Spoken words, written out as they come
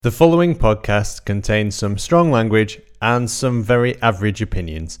The following podcast contains some strong language and some very average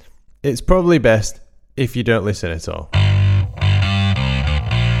opinions. It's probably best if you don't listen at all.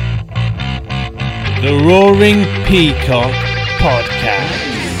 The Roaring Peacock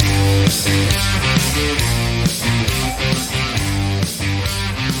Podcast.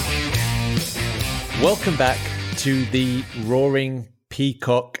 Welcome back to the Roaring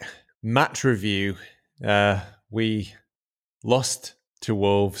Peacock match review. We lost to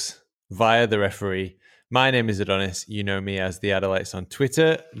Wolves via the referee. My name is Adonis. You know me as the Adelites on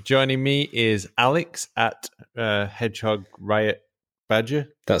Twitter. Joining me is Alex at Hedgehog Riot Badger.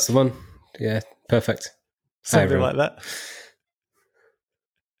 That's the one. Yeah, perfect. Something like that.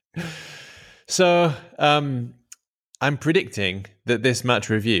 So, I'm predicting that this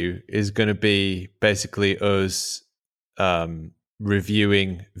match review is going to be basically us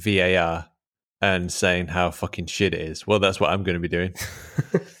reviewing VAR and saying how fucking shit it is. Well, that's what I'm going to be doing.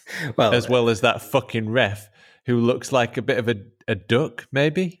 As well as that fucking ref who looks like a bit of a duck,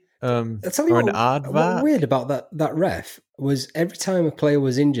 maybe? Or an aardvark. What weird about that ref was every time a player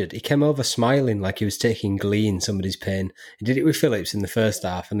was injured, he came over smiling like he was taking glee in somebody's pain. He did it with Phillips in the first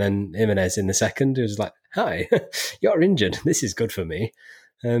half, and then Jimenez in the second. He was like, "Hi, you're injured. This is good for me."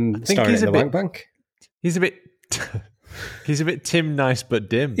 I think he's a bit bank. He's a bit. He's a bit Tim Nice but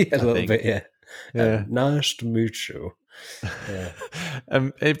dim. Yeah, a little bit, yeah. Nice to meet you. Yeah.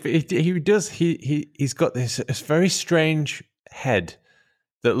 He's got this very strange head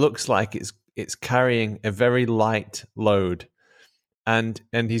that looks like it's carrying a very light load, and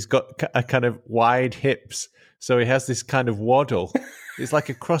he's got a kind of wide hips, so he has this kind of waddle. It's like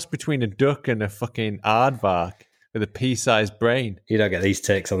a cross between a duck and a fucking aardvark with a pea-sized brain. You don't get these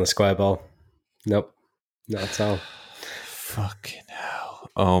takes on the square ball. Nope, not at all. Fucking hell.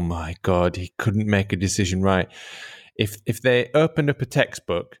 Oh my God, he couldn't make a decision right. If they opened up a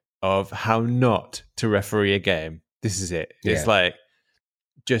textbook of how not to referee a game, this is it. It's like,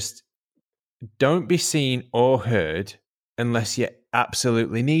 just don't be seen or heard unless you're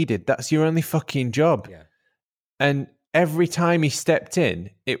absolutely needed. That's your only fucking job. Yeah. And every time he stepped in,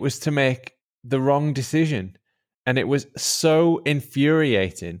 it was to make the wrong decision. And it was so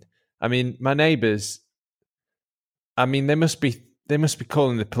infuriating. I mean, my neighbours, they must be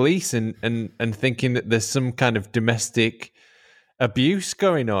calling the police and thinking that there's some kind of domestic abuse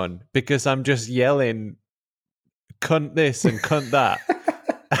going on because I'm just yelling, cunt this and cunt that.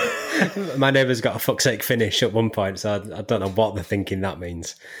 My neighbour's got a fuck's sake finish at one point, so I don't know what they're thinking that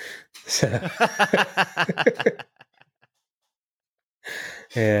means. So.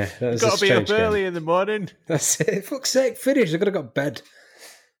 Yeah, that was got to be up game. Early in the morning. That's it. Fuck's sake finish. I could have got bed.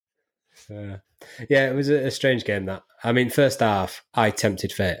 Yeah, it was a strange game, that. I mean, first half, I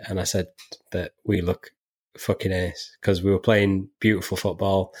tempted fate and I said that we look fucking ace because we were playing beautiful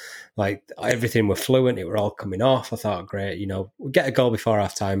football. Like, everything were fluent. It were all coming off. I thought, great, we'll get a goal before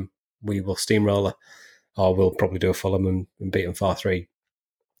half time. We will steamroller, or we'll probably do a Fulham and beat them 4-3.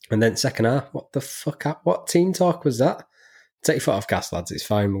 And then second half, what the fuck? What team talk was that? Take your foot off gas, lads. It's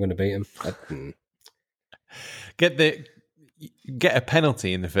fine. We're going to beat them. Get a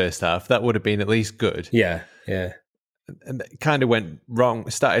penalty in the first half. That would have been at least good. Yeah. And it kind of went wrong.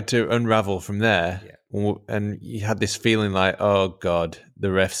 Started to unravel from there. Yeah. And you had this feeling like, oh God,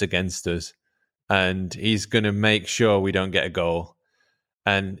 the ref's against us. And he's going to make sure we don't get a goal.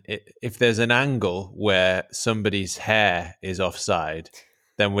 And if there's an angle where somebody's hair is offside,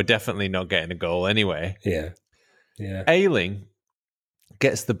 then we're definitely not getting a goal anyway. Yeah. Ayling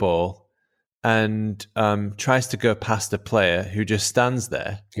gets the ball and tries to go past a player who just stands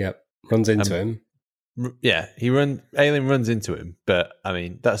there. Yep, runs into him. Yeah, Ayling runs into him, but I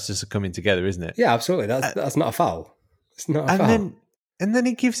mean that's just a coming together, isn't it? Yeah, absolutely. That's not a foul. It's not a foul. And then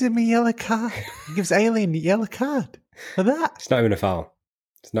he gives him a yellow card. He gives Ayling a yellow card for that. It's not even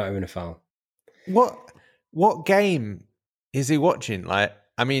a foul. What game is he watching? Like,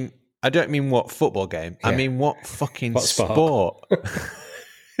 I mean, I don't mean what football game. Yeah. I mean, what fucking sport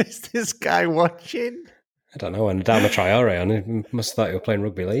is this guy watching? I don't know. And Adama Traore on, he must have thought he was playing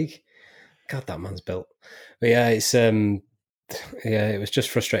rugby league. God, that man's built. But yeah, it's it was just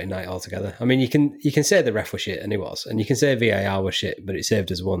frustrating night altogether. I mean, you can say the ref was shit, and he was, and you can say VAR was shit, but it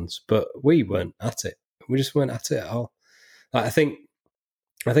saved us once. But we weren't at it. We just weren't at it at all. Like, I think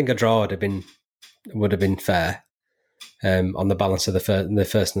a draw would have been fair. On the balance of the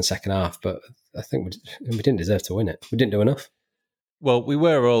first and the second half, but I think we didn't deserve to win it. We didn't do enough. Well, we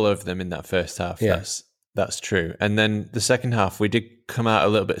were all over them in that first half. Yeah. That's true. And then the second half, we did come out a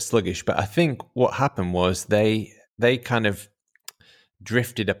little bit sluggish, but I think what happened was they kind of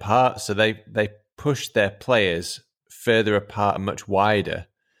drifted apart. So they pushed their players further apart and much wider.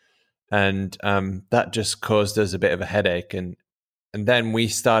 and that just caused us a bit of a headache. And then we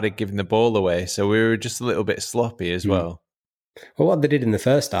started giving the ball away, so we were just a little bit sloppy as well. Well, what they did in the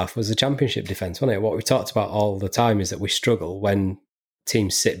first half was the championship defence, wasn't it? What we talked about all the time is that we struggle when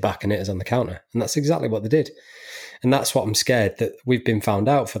teams sit back and hit us on the counter. And that's exactly what they did. And that's what I'm scared that we've been found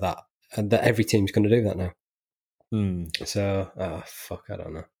out for that, and that every team's going to do that now. So, I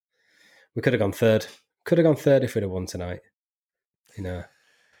don't know. We could have gone third. Could have gone third if we'd have won tonight.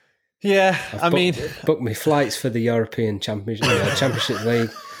 Yeah, booked me flights for the European Championship League.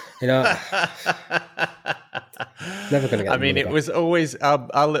 Never going to get. It was always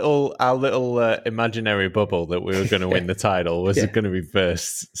our little imaginary bubble that we were going to win the title was going to be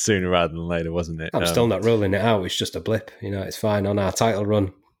burst sooner rather than later, wasn't it? I'm still not ruling it out. It's just a blip. It's fine on our title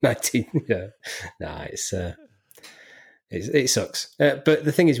run. 19. It sucks. But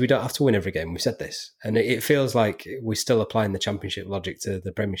the thing is, we don't have to win every game. We said this, and it feels like we're still applying the Championship logic to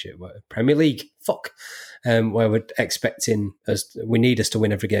the Premiership, Premier League. Where we're expecting we need us to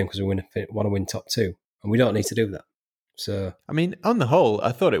win every game because we want to win top two, and we don't need to do that. So, on the whole,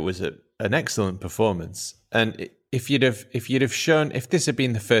 I thought it was an excellent performance. And if you'd have shown, if this had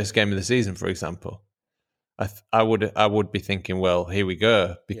been the first game of the season, for example, I would be thinking, well, here we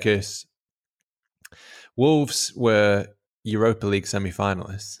go, because Wolves were Europa League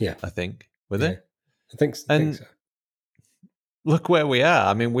semi-finalists. Yeah, I think were they? I think so. Look where we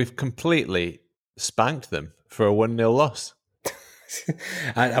are. We've completely spanked them for a 1-0 loss.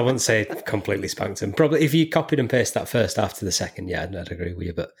 I wouldn't say completely spanked them. Probably if you copied and pasted that first half to the second, I'd agree with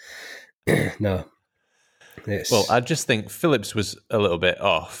you. But no. Well, I just think Phillips was a little bit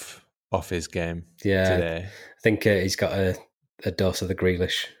off his game today. I think he's got a dose of the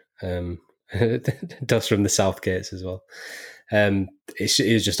Grealish, dose from the Southgates as well.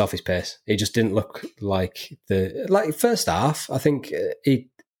 He was just off his pace. He just didn't look like first half. I think he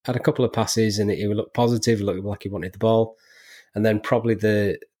had a couple of passes and he looked positive. He looked like he wanted the ball. And then probably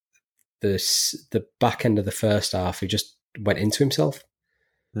the back end of the first half, he just went into himself,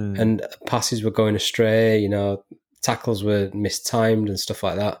 and passes were going astray. Tackles were mistimed and stuff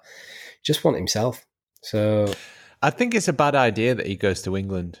like that. Just want himself. So I think it's a bad idea that he goes to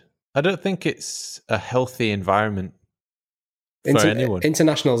England. I don't think it's a healthy environment for anyone.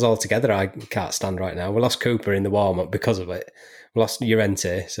 Internationals altogether, I can't stand right now. We lost Cooper in the warm-up because of it. We lost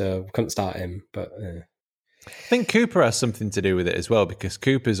Llorente, so we couldn't start him. But I think Cooper has something to do with it as well, because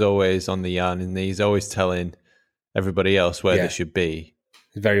Cooper's always on the yarn and he's always telling everybody else where they should be.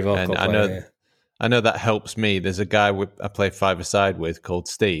 He's very vocal. And I know that helps me. There's a guy I play five-a-side with called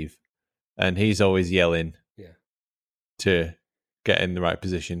Steve, and he's always yelling to get in the right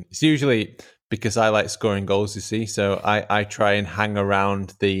position. It's usually because I like scoring goals, you see, so I try and hang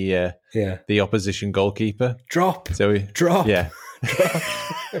around the opposition goalkeeper. Drop. Yeah.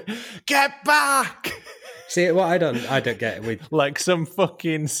 Get back! See, what I don't get with like some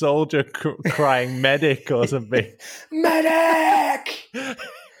fucking soldier crying medic or something. Medic!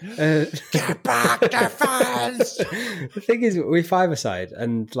 Get back, defense! The thing is, we five-a-side,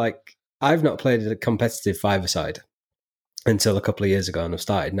 and I've not played a competitive five-a-side until a couple of years ago, and I've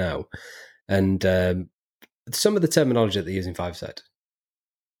started now. And some of the terminology that they use in five-a-side,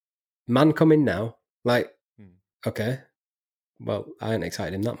 man coming now, okay, well, I ain't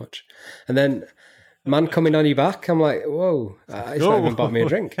excited him that much, and then. Man coming on your back, I'm like, whoa, he's not even bought me a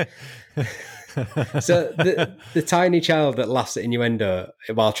drink. So the tiny child that laughs at innuendo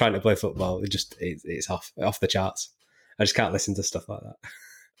while trying to play football, it's off the charts. I just can't listen to stuff like that.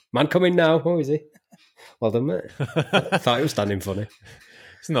 Man coming now, who is he? Well done, mate. I thought he was standing funny.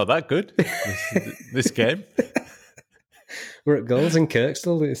 It's not that good, this game. We're at Goals in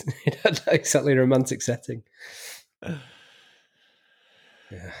Kirkstall. It's not exactly a romantic setting.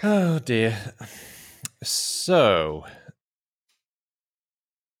 Yeah. Oh, dear. So,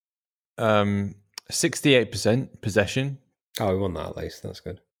 68% possession. Oh, we won that at least. That's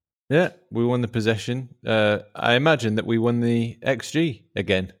good. Yeah, we won the possession. I imagine that we won the XG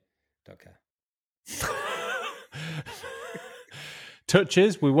again. Okay.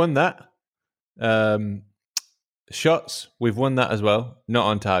 Touches, we won that. Shots, we've won that as well. Not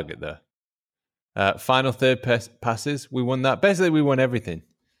on target, though. Final third passes, we won that. Basically, we won everything.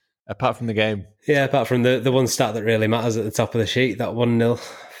 Apart from the game. Yeah, apart from the one stat that really matters at the top of the sheet, that 1-0.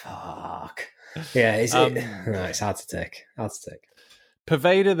 Fuck. Yeah, it's hard to take.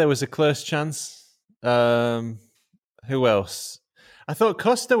 Pervader, there was a close chance. Who else? I thought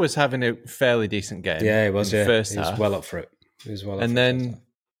Costa was having a fairly decent game. Yeah, he was. First he half. was well up for it. And then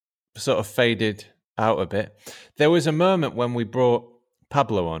sort of faded out a bit. There was a moment when we brought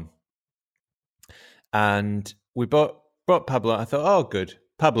Pablo on. And we brought Pablo. I thought, oh, good.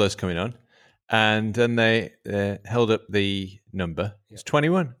 Pablo's coming on. And then they held up the number. It's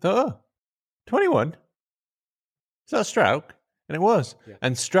 21. I thought, 21? Is that Strauch? And it was. Yeah.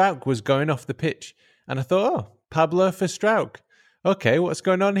 And Strauch was going off the pitch. And I thought, Pablo for Strauch. Okay, what's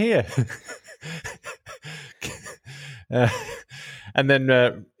going on here? And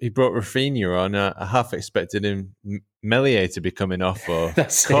then he brought Rafinha on. I half expected him, Melier, to be coming off, or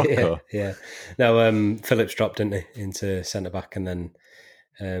Coco. Yeah. No, Phillips dropped, didn't he, into centre-back. And then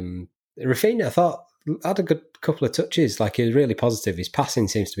Rafinha, I thought, had a good couple of touches. Like, he was really positive. His passing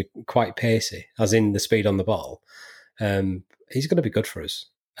seems to be quite pacey, as in the speed on the ball. He's going to be good for us.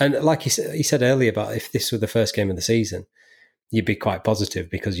 And like he said earlier about if this were the first game of the season, you'd be quite positive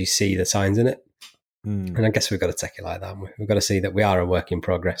because you see the signs in it. And I guess we've got to take it like that. We've got to see that we are a work in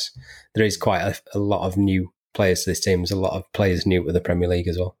progress. There is quite a lot of new players to this team. There's a lot of players new to the Premier League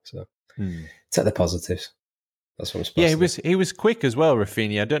as well. So take the positives. That's what I'm supposed to do. He was quick as well,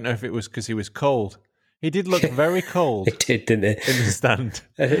 Rafinha. I don't know if it was because he was cold. He did look very cold. He did, didn't he? In the stand.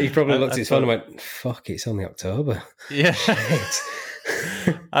 He probably looked at his phone and went, fuck, it's only October. Yeah.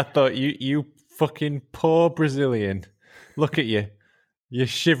 I thought, you fucking poor Brazilian. Look at you. You're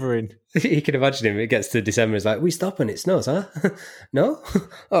shivering. You can imagine him. It gets to December. It's like, we stopping. It snows, huh? No?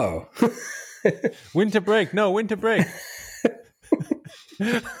 Oh. Winter break. No, winter break.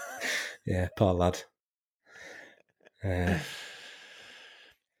 Yeah, poor lad.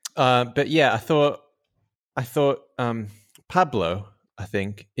 But yeah, I thought Pablo, I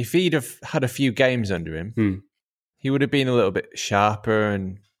think, if he'd have had a few games under him, he would have been a little bit sharper,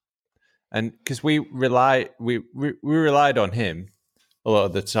 and because we relied on him a lot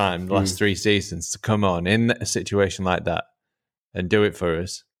of the time, the last 3 seasons, to come on in a situation like that and do it for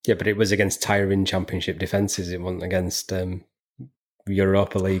us. Yeah, but it was against tiring Championship defences. It wasn't against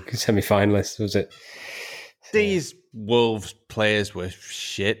Europa League semi-finalists, was it? These Wolves players were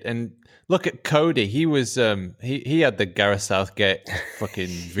shit, and look at Cody. He was he had the Gareth Southgate fucking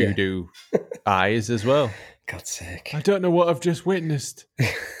voodoo eyes as well. God's sake! I don't know what I've just witnessed.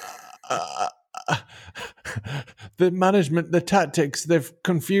 The management, the tactics, they've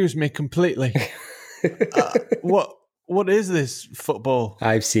confused me completely. What is this football?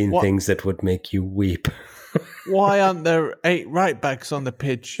 I've seen things that would make you weep. Why aren't there 8 right backs on the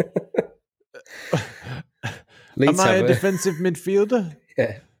pitch? Am I a defensive midfielder?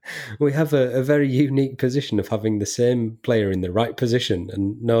 Yeah. We have a very unique position of having the same player in the right position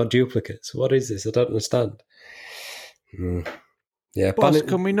and no duplicates. What is this? I don't understand. Yeah, Boss,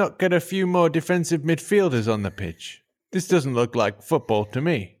 can we not get a few more defensive midfielders on the pitch? This doesn't look like football to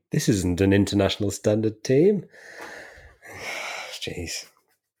me. This isn't an international standard team. Jeez.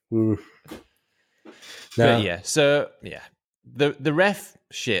 No. But yeah, the ref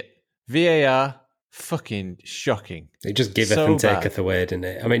shit. VAR, fucking shocking. It just giveth and taketh away, didn't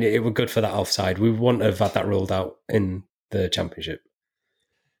it? I mean, it was good for that offside. We wouldn't have had that ruled out in the Championship.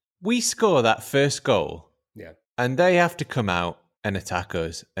 We score that first goal, and they have to come out and attack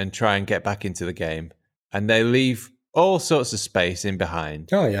us and try and get back into the game, and they leave all sorts of space in behind.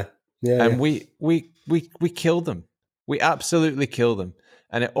 Oh yeah, yeah. And we kill them. We absolutely kill them,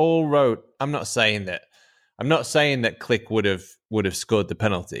 and it all wrote. I'm not saying that Click would have scored the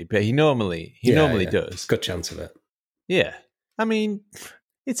penalty, but he normally does. Good chance of it. Yeah, I mean,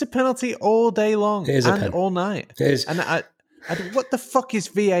 it's a penalty all day long and all night. It is. And I what the fuck is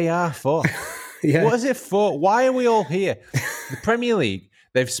VAR for? Yeah. What is it for? Why are we all here? The Premier League,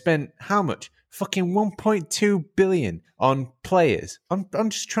 they've spent how much? Fucking 1.2 billion on players, on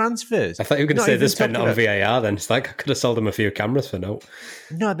just transfers. I thought you were going to say they spent it on VAR then. It's like I could have sold them a few cameras for no.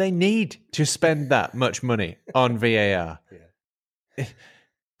 No, they need to spend that much money on VAR. Yeah.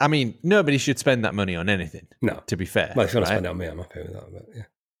 I mean, nobody should spend that money on anything. No. To be fair. Well, if you want to spend it on me, I'm happy with that. But yeah.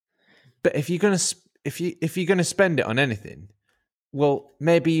 But if you're gonna spend it on anything, well,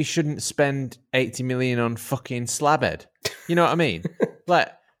 maybe you shouldn't spend 80 million on fucking Slabhead. You know what I mean?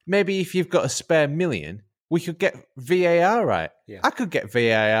 Like, maybe if you've got a spare million, we could get VAR right. Yeah. I could get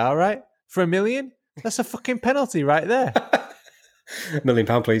VAR right for $1 million. That's a fucking penalty right there. £1 million,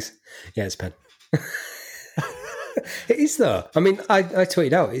 please. Yeah, it's a pen. It is though. I mean, I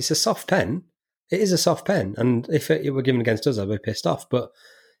tweeted out, it's a soft pen. It is a soft pen. And if it were given against us, I'd be pissed off. But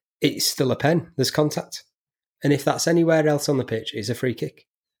it's still a pen. There's contact. And if that's anywhere else on the pitch, it's a free kick.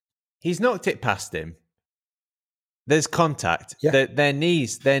 He's knocked it past him. There's contact. Yeah. Their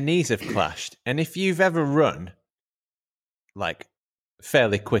knees have clashed. And if you've ever run, like,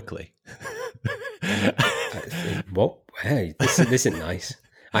 fairly quickly. What? Hey, this isn't nice.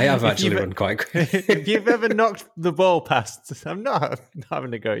 I have actually run quite quick. If you've ever knocked the ball past, I'm not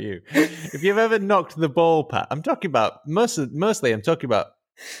having to go at you. If you've ever knocked the ball past, I'm talking about, mostly I'm talking about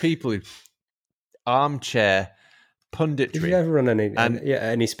people who armchair punditry. Did you ever run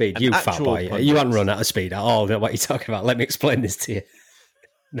any speed? an You fat actual boy. pundit. You hadn't run out of speed at all. What are you talking about? Let me explain this to you.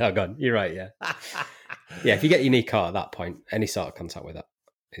 No, go on. You're right, yeah. Yeah, if you get your knee caught at that point, any sort of contact with that.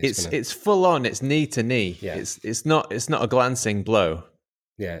 It's full on. It's knee to knee. Yeah. It's not a glancing blow.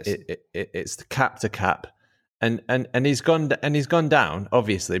 Yeah. It's the cap to cap, and he's gone down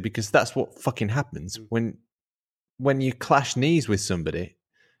obviously because that's what fucking happens when you clash knees with somebody,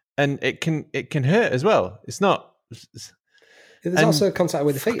 and it can hurt as well. It's not. There's also contact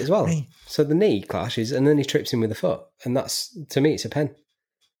with the feet as well. So the knee clashes, and then he trips him with the foot, and that's, to me, it's a pen.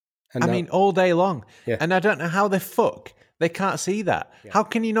 And I mean, all day long. Yeah. And I don't know how the fuck they can't see that. Yeah. How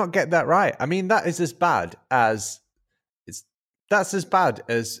can you not get that right? I mean, that is as bad as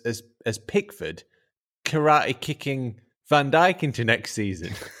Pickford karate kicking Van Dijk into next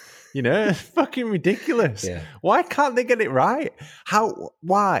season. You know, it's fucking ridiculous. Yeah. Why can't they get it right?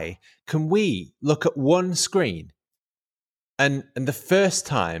 Why can we look at one screen and the first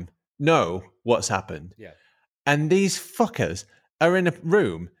time know what's happened? Yeah. And these fuckers are in a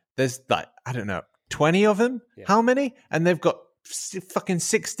room. There's like, I don't know, 20 of them? Yeah. How many? And they've got fucking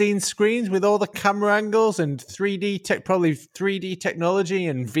 16 screens with all the camera angles and probably 3D technology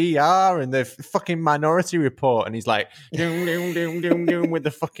and VR and the fucking Minority Report. And he's like, doom, doom, doom, doom, doom, with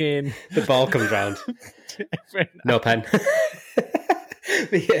the fucking... The ball comes round. No pen.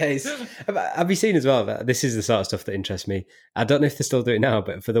 Yeah, have you seen as well that this is the sort of stuff that interests me? I don't know if they still do it now,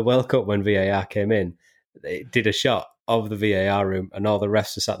 but for the World Cup when VAR came in, they did a shot of the VAR room and all the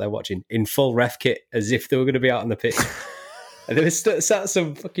refs were sat there watching in full ref kit as if they were going to be out on the pitch. And they were sat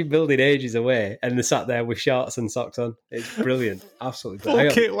some fucking building ages away and they sat there with shorts and socks on. It's brilliant. Absolutely full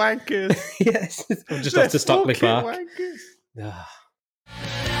brilliant. kit wankers. Yes. I'm just off to Stockley Park. Wankers. Yeah.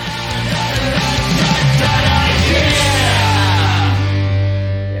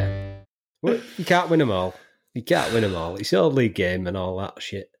 Well, you can't win them all. You can't win them all. It's the old league game and all that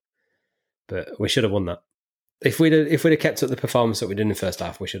shit. But we should have won that. If we'd have kept up the performance that we did in the first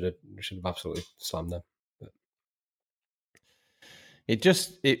half, we should have absolutely slammed them. But It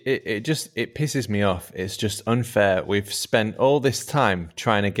pisses me off. It's just unfair. We've spent all this time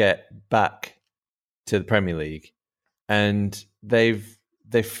trying to get back to the Premier League, and they've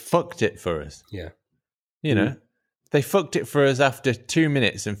fucked it for us. Yeah, you know, they fucked it for us after 2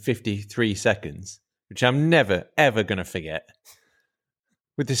 minutes and 53 seconds, which I'm never ever gonna forget.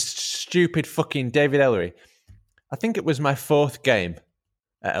 With this stupid fucking David Ellery. I think it was my fourth game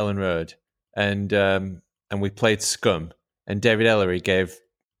at Ellen Road, and we played Scum, and David Ellery gave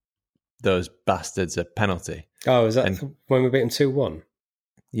those bastards a penalty. Oh, was that when we beat them 2-1?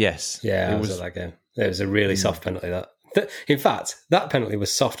 Yes. Yeah, it was at that game. It was a really soft penalty. In fact, that penalty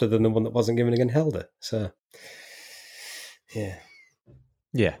was softer than the one that wasn't given against Helder. So, yeah.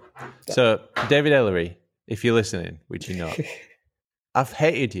 Yeah. So, David Ellery, if you're listening, which you're not, I've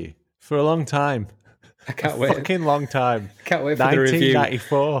hated you for a long time. I can't wait. Fucking long time. Can't wait for the review.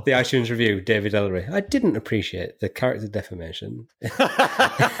 1994. The iTunes review, David Ellery. I didn't appreciate the character defamation.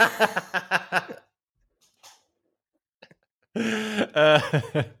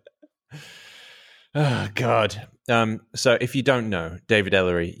 Oh, God. So if you don't know, David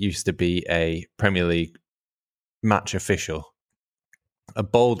Ellery used to be a Premier League match official, a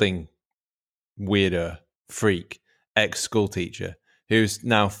balding weirdo freak, ex-school teacher who's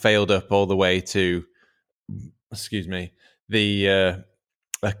now failed up all the way to, the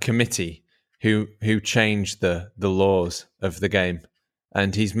a committee who changed the laws of the game,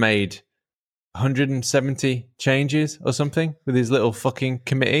 and he's made 170 changes or something with his little fucking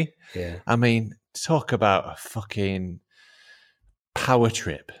committee. Yeah, I mean, talk about a fucking power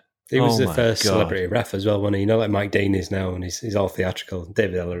trip. He was the first celebrity ref as well, wasn't he? You know, like Mike Dean is now, and he's all theatrical.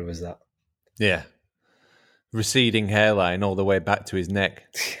 David Ellery was that. Yeah. Receding hairline all the way back to his neck,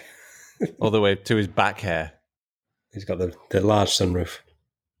 all the way to his back hair. He's got the large sunroof.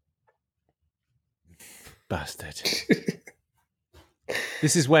 Bastard.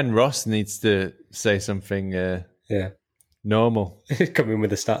 This is when Ross needs to say something normal. Coming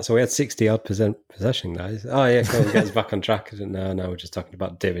with the stats. So we had 60-odd% possession, guys. Oh, yeah, cool. Get us back on track. No, we're just talking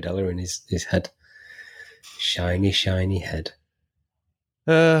about David Ellery and his head. Shiny, shiny head.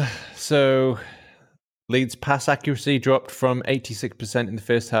 So Leeds' pass accuracy dropped from 86% in the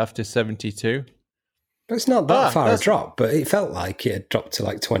first half to 72%. But it's not that far a drop, but it felt like it had dropped to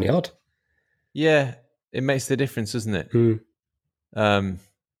like 20-odd. Yeah, it makes the difference, doesn't it?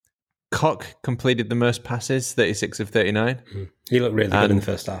 Koch completed the most passes, 36 of 39. He looked really good in the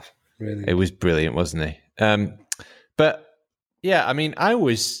first half. Really, it was brilliant, wasn't he? But yeah, I mean, I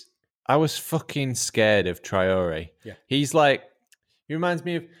was fucking scared of Traore. Yeah. He's like, He reminds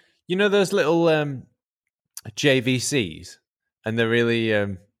me of, you know, those little JVCs, and they're really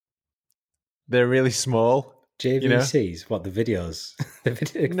small. JVCs, what, the videos? The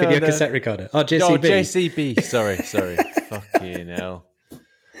No, video cassette recorder. Oh, JCB. Oh, JCB. Sorry. Fucking hell.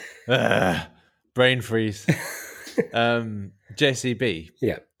 Brain freeze. JCB.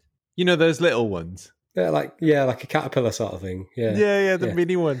 Yeah. You know those little ones? Yeah, like a caterpillar sort of thing. Yeah. Yeah, the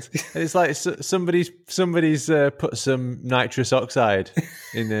mini ones. And it's like somebody's put some nitrous oxide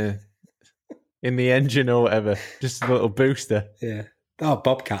in the engine or whatever. Just a little booster. Yeah. Oh,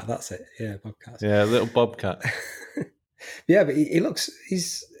 Bobcat, that's it. Yeah, Bobcat. Yeah, a little Bobcat. Yeah, but he looks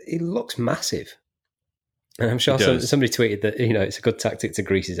massive. And I'm sure somebody tweeted that, it's a good tactic to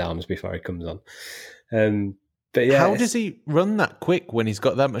grease his arms before he comes on. But yeah, how does he run that quick when he's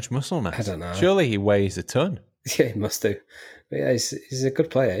got that much muscle mass? I don't know. Surely he weighs a ton. Yeah, he must do. But yeah, he's a good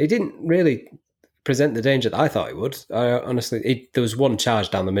player. He didn't really present the danger that I thought he would. Honestly, there was one charge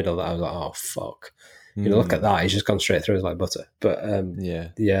down the middle that I was like, oh, fuck. Look at that. He's just gone straight through us like butter. But yeah.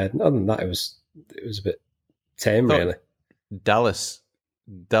 Other than that, it was a bit tame, really.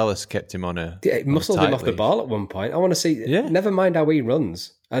 Dallas kept him on a. Yeah, he muscled him off the ball at one point. I want to see. Yeah. Never mind how he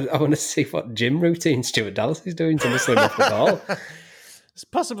runs. I want to see what gym routine Stuart Dallas is doing to muscle him off the ball. It's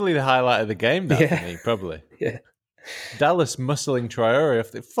possibly the highlight of the game, that for me, probably. Yeah. Dallas muscling Traore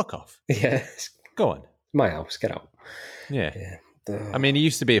off the. Fuck off. Yeah. Go on. My house. Get out. Yeah. I mean, he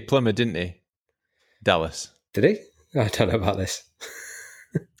used to be a plumber, didn't he? Dallas. Did he? I don't know about this.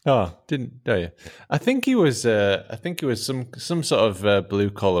 Oh, do you? I think he was some sort of blue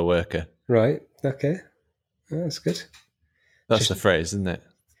collar worker. Right. Okay. Oh, that's good. That's the phrase, isn't it?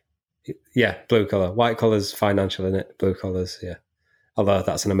 Yeah, blue collar. White collar's financial, isn't it? Blue collars, yeah. Although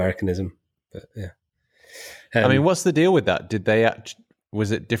that's an Americanism, but yeah. I mean, what's the deal with that? Did they was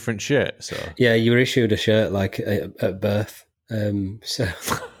it different shirts? Or? Yeah, you were issued a shirt like at birth. So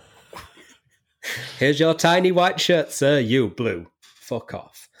here's your tiny white shirt, sir. You blue. Fuck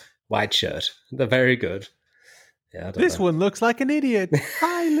off. White shirt. They're very good. Yeah. This one looks like an idiot.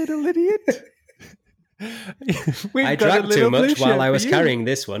 Hi, little idiot. I drank too much while I was carrying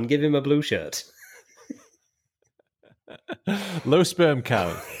this one. Give him a blue shirt. Low sperm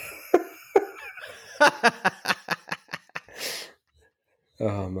count.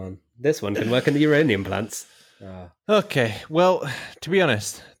 Oh, man. This one can work in the uranium plants. Oh. Okay. Well, to be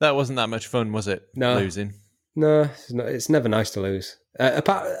honest, that wasn't that much fun, was it? No. Losing. No, it's never nice to lose.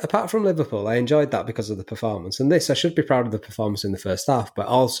 Apart from Liverpool, I enjoyed that because of the performance. And I should be proud of the performance in the first half, but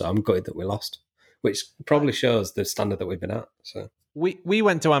also I'm gutted that we lost, which probably shows the standard that we've been at. So we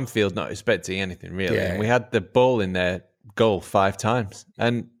went to Anfield not expecting anything really. Yeah. And we had the ball in their goal 5 times,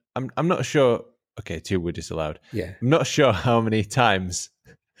 and I'm not sure. Okay, 2 were disallowed. Yeah, I'm not sure how many times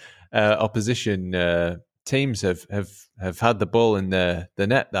opposition teams have had the ball in the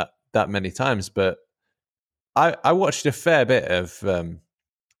net that many times, but I watched a fair bit of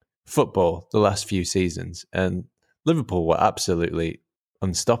football the last few seasons, and Liverpool were absolutely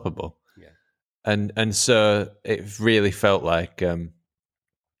unstoppable. Yeah, and so it really felt like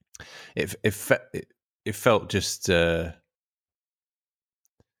it felt just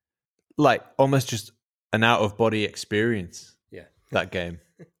like almost just an out of body experience. Yeah, that game,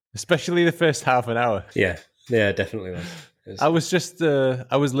 especially the first half an hour. Yeah, definitely was. I was just,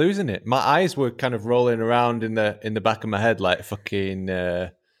 I was losing it. My eyes were kind of rolling around in the back of my head like a fucking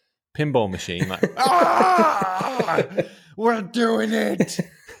pinball machine. Like, we're doing it.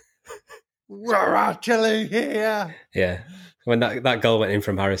 We're actually here. Yeah, when that goal went in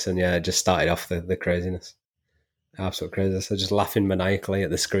from Harrison, yeah, it just started off the craziness. Absolute craziness. I was just laughing maniacally at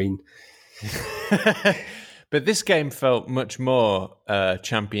the screen. But this game felt much more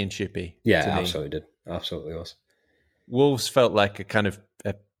championshipy. Yeah, absolutely did. Absolutely was. Wolves felt like a kind of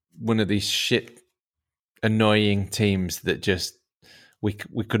one of these shit, annoying teams that just we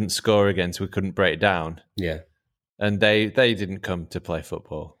couldn't score against, we couldn't break down. Yeah, and they didn't come to play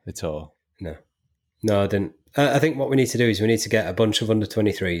football at all. No, I didn't. I think what we need to do is we need to get a bunch of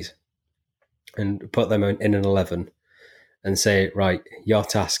under-23s and put them in an 11 and say, right, your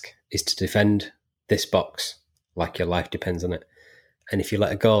task is to defend this box like your life depends on it. And if you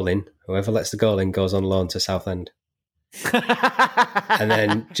let a goal in, whoever lets the goal in goes on loan to Southend. And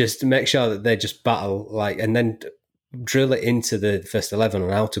then just make sure that they just battle, and then drill it into the first 11 on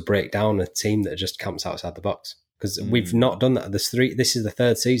how to break down a team that just camps outside the box. Because we've not done that. This is the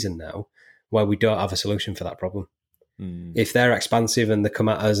 3rd season now where we don't have a solution for that problem. If they're expansive and they come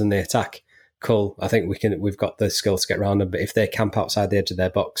at us and they attack, cool. I think we've got the skills to get around them. But if they camp outside the edge of their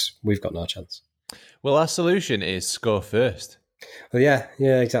box, we've got no chance. Well, our solution is score first. Well, yeah,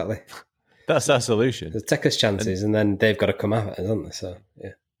 exactly. That's our solution. They'll take us chances, and then they've got to come out, haven't they? So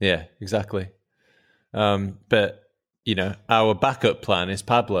yeah. Yeah, exactly. But our backup plan is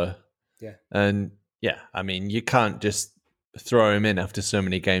Pablo. Yeah. And I mean, you can't just throw him in after so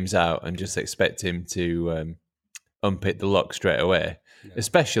many games out and just expect him to unpick the lock straight away,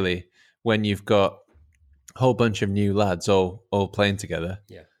 especially when you've got a whole bunch of new lads all playing together.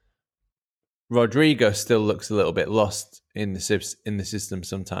 Yeah. Rodrigo still looks a little bit lost in the system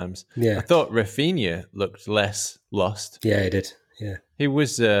sometimes. Yeah. I thought Rafinha looked less lost. Yeah, he did. Yeah. He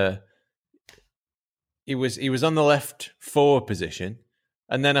was on the left forward position,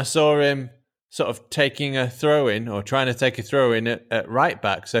 and then I saw him sort of taking a throw in or trying to take a throw in at right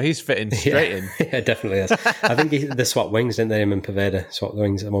back. So he's fitting straight in. Yeah, definitely is. I think they swapped wings, didn't they? Him and Poveda swapped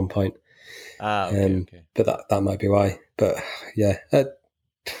wings at one point. Okay. But that might be why. But yeah,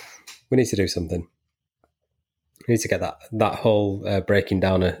 we need to do something. We need to get that whole breaking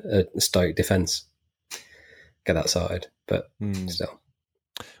down a stoic defence, get that sorted. But still.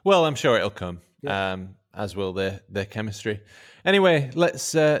 Well, I'm sure it'll come, as will their chemistry. Anyway,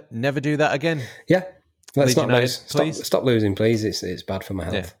 let's never do that again. Yeah, let's not lose. Please. Stop losing, please. It's bad for my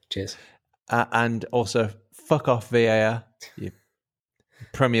health. Yeah. Cheers. And also, fuck off VAR, you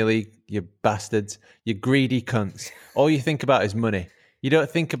Premier League, you bastards, you greedy cunts. All you think about is money. You don't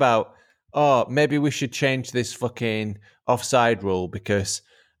think about, maybe we should change this fucking offside rule because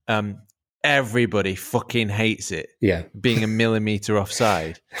everybody fucking hates it. Yeah. Being a millimeter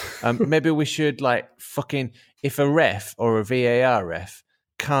offside. Maybe we should if a ref or a VAR ref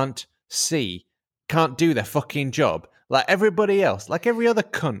can't do their fucking job like everybody else, like every other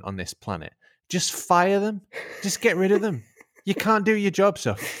cunt on this planet, just fire them. Just get rid of them. You can't do your job,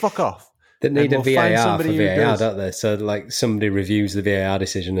 so fuck off. They need a VAR for VAR, don't they? So, somebody reviews the VAR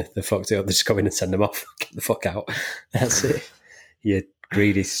decision. If they fucked it up, they just go in and send them off. Get the fuck out. That's it. You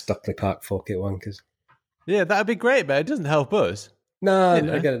greedy Stockley Park fuck it wankers. Yeah, that'd be great, but it doesn't help us. No,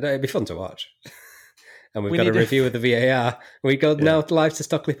 it'd be fun to watch. And we've got a review of the VAR. We go now live to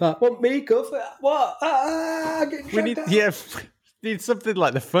Stockley Park. Want me? Go for that? What? We need something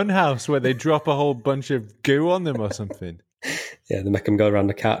like the Funhouse where they drop a whole bunch of goo on them or something. Yeah, they make them go around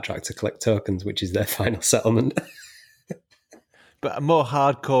the kart track to collect tokens, which is their final settlement. But a more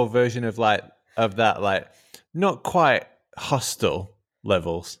hardcore version of that, not quite hostile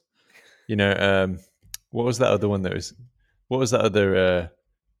levels. What was that other one what was that other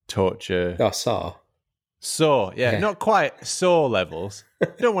torture? Oh, Saw, yeah, not quite Saw levels.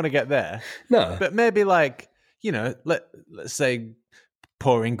 Don't want to get there. No. But maybe let's say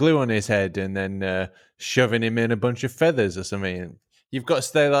pouring glue on his head and then shoving him in a bunch of feathers or something. You've got to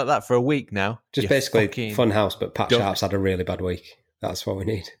stay like that for a week now. Just basically Funhouse, but Pat Sharp's had a really bad week. That's what we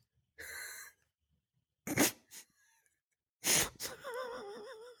need.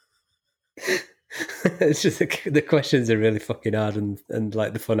 It's just the questions are really fucking hard and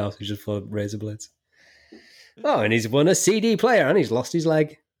the Funhouse is just full of razor blades. Oh, and he's won a CD player and he's lost his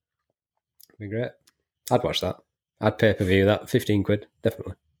leg. Be great. I'd watch that. I'd pay-per-view that. 15 quid,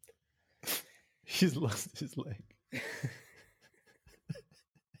 definitely. He's lost his leg.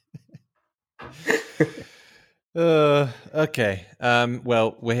 Okay.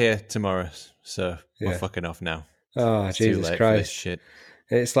 Well, we're here tomorrow, so we're fucking off now. Oh, it's Jesus Christ. For this shit.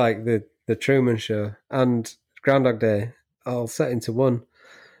 It's like the Truman Show and Groundhog Day all set into one.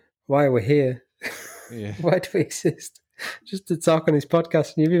 Why are we here? Yeah. Why do we exist? Just to talk on this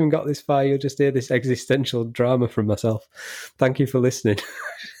podcast, and you've even got this far, you'll just hear this existential drama from myself. Thank you for listening.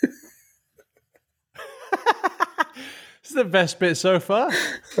 It's the best bit so far.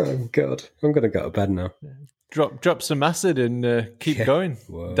 Oh, God. I'm going to go to bed now. Drop some acid and keep going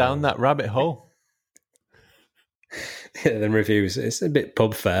down that rabbit hole. Yeah, then reviews. It's a bit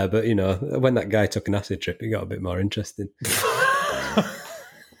pub fare, but, when that guy took an acid trip, it got a bit more interesting.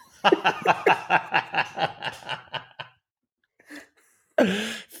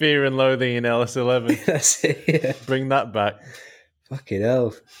 Fear and Loathing in LS11. That's it, yeah. Bring that back. Fucking hell.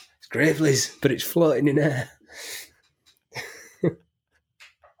 It's Gravely's, but it's floating in air.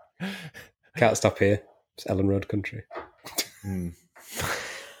 Can't stop here. It's Ellen Road country.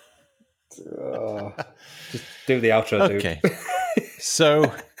 Just do the outro, dude. Okay.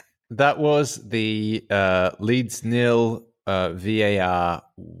 So that was the Leeds 0 VAR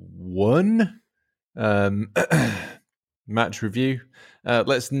 1 match review.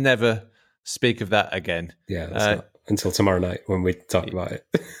 Let's never speak of that again. Yeah, that's not until tomorrow night when we talk about it.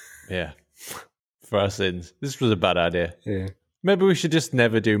 Yeah, for our sins. This was a bad idea. Yeah. Maybe we should just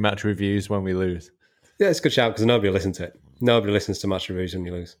never do match reviews when we lose. Yeah, it's a good shout because nobody listens to it. Nobody listens to match reviews when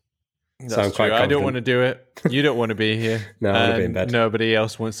you lose. That's so I'm quite true. I don't confident. want to do it. You don't want to be here. No, I want to be in bed. Nobody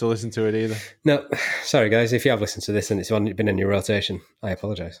else wants to listen to it either. No, sorry guys, if you have listened to this and it's been in your rotation, I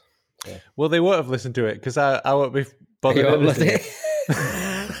apologise. Yeah. Well, they won't have listened to it because I won't be bothered.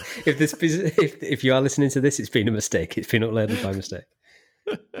 If you are listening to this, it's been a mistake. It's been uploaded by mistake.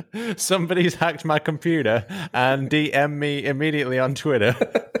 Somebody's hacked my computer and DM me immediately on Twitter.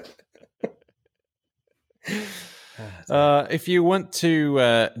 If you want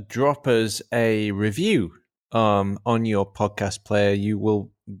to drop us a review on your podcast player, you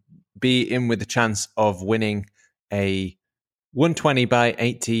will be in with a chance of winning a 120 by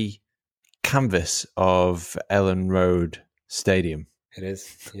 80 canvas of Ellen Road Stadium. It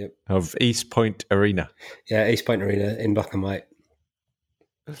is, yep. Of East Point Arena. Yeah, East Point Arena in black and white.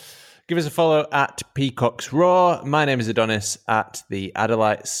 Give us a follow at Peacocks Raw. My name is Adonis at the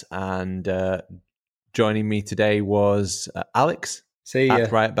Adelites, and joining me today was Alex. See ya.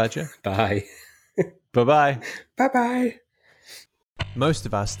 At Riot Badger. Bye. Bye-bye. Bye-bye. Most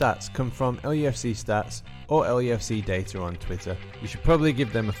of our stats come from LUFC Stats or LUFC Data on Twitter. You should probably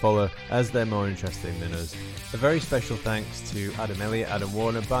give them a follow as they're more interesting than us. A very special thanks to Adam Elliott, Adam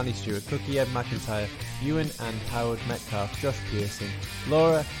Warner, Barney Stewart, Cookie, Ed McIntyre, Ewan and Howard Metcalf, Josh Pearson,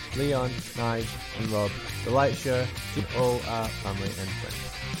 Laura, Leon, Nige and Rob, The Light Show, to all our family and friends.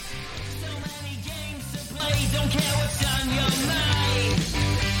 So many games to play, don't care what's on your mind.